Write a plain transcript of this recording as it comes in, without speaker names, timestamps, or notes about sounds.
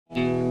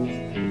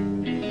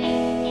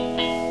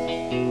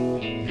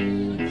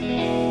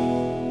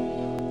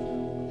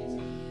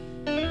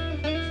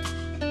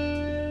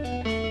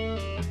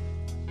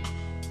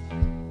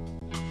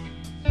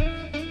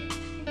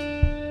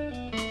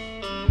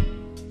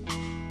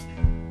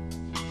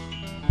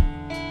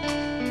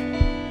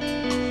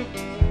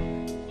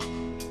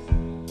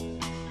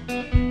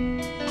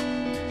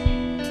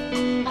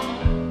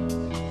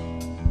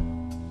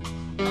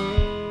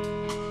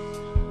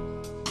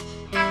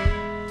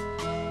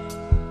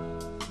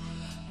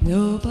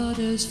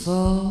Nobody's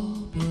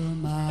fault but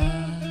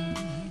mine.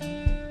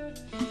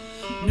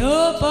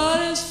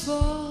 Nobody's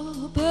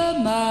fault but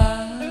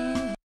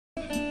mine.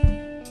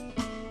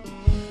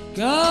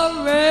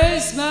 God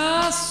raised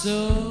my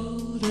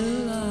soul to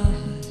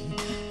life.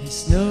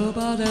 It's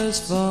nobody's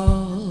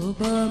fault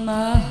but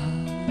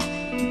mine.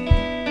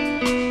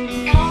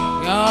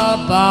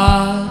 Got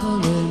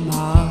Bible in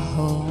my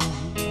home.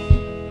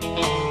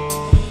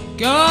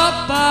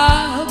 Got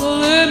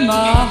Bible in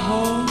my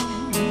home.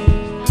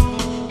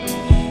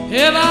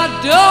 If I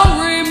don't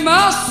read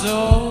my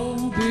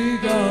soul be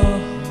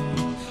gone.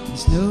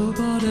 It's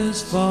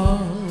nobody's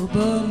fault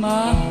but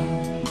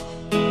mine.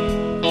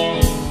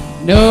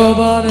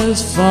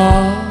 Nobody's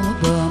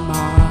fault but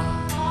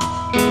mine.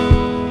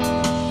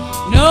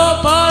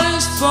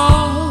 Nobody's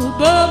fault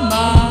but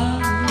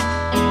mine.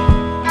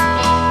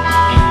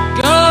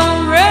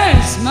 God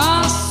raised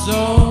my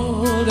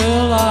soul to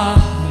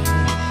life.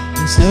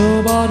 It's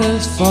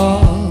nobody's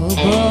fault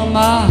but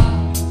mine.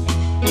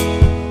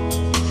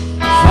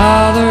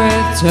 Father, he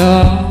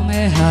taught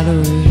me how to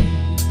read.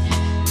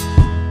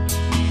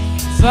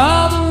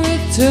 Father, he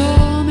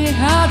taught me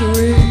how to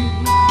read.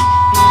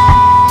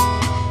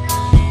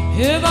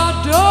 If I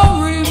don't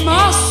read,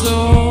 my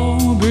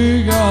soul be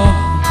gone.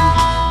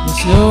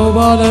 It's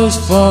nobody's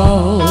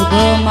fault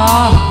but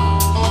mine.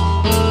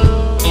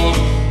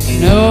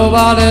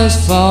 Nobody's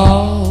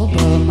fault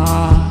but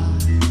mine.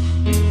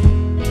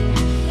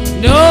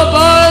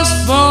 Nobody's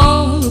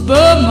fault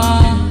but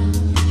mine.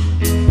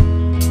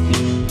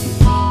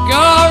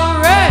 God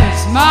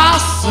raised my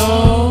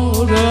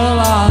soul to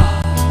life.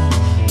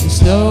 It's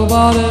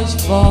nobody's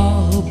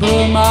fault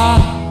but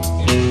mine.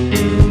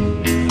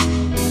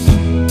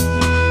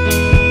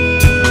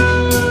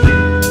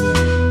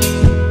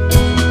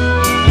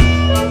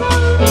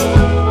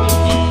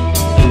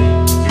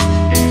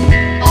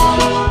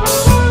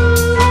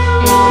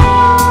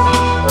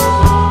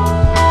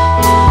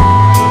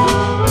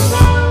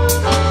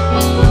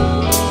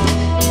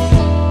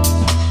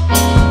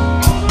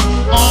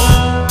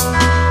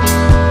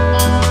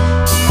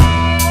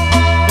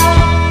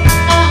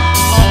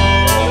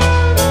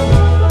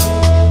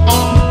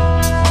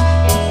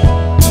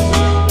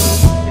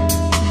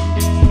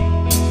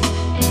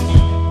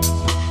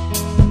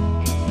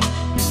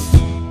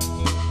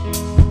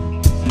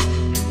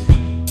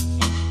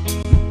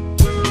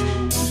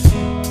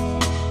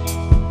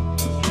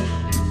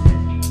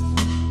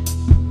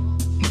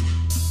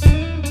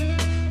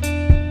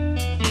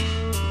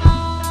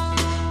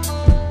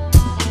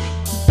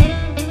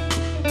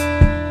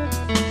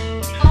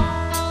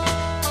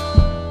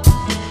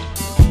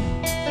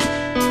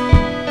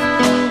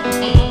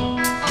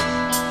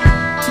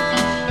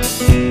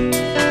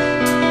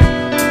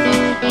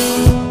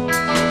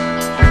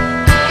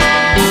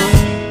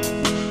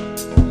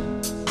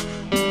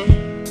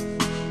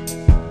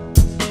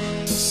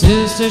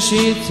 Sister,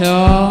 she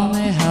taught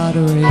me how to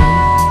read.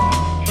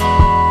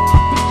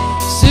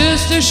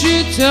 Sister,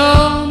 she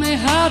taught me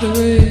how to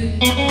read.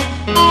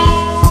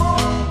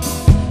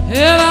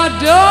 If I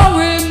don't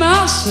read,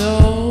 my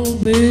soul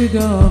be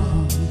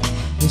gone.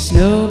 It's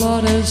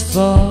nobody's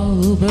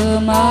fault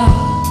but mine.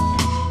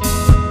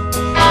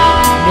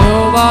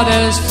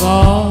 Nobody's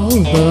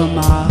fault but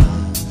mine.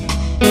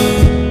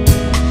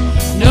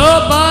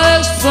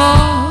 Nobody's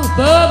fault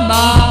but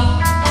mine.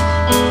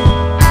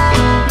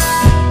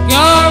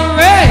 God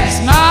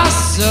raised my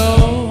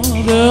soul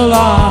to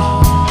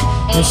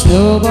life. It's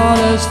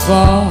nobody's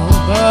fault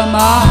but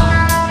mine.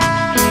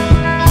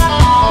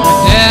 The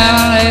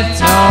devil, he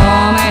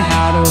taught me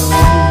how to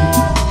read.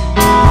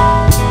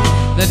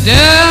 The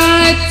devil,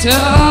 he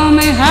taught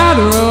me how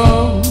to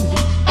roll.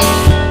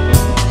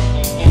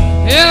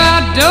 If I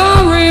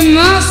don't read,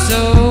 my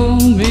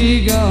soul be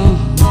gone.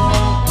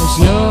 It's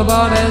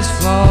nobody's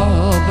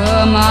fault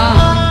but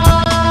mine.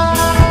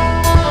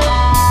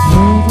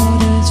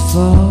 Nobody's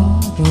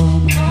fault but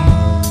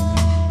mine.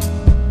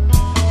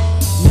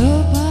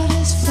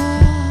 Nobody's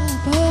fault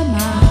but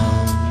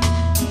mine.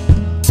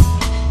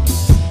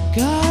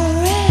 God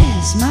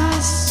raised my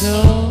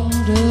soul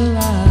to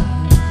life.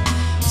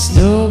 It's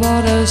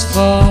nobody's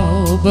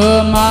fault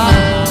but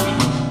mine.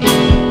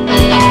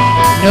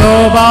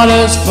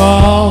 Nobody's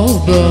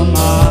fault but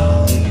mine.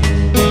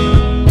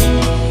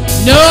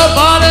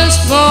 Nobody's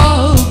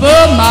fault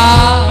but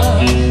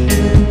mine.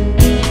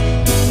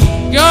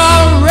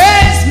 God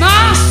raised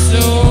my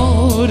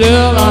soul to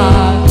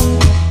life.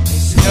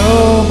 It's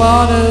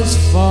nobody's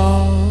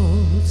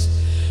fault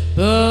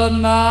but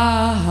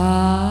mine.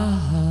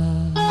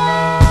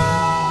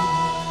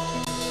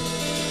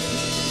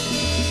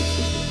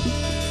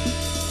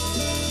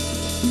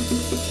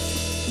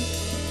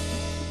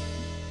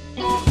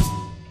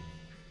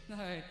 All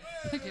right,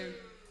 thank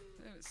you.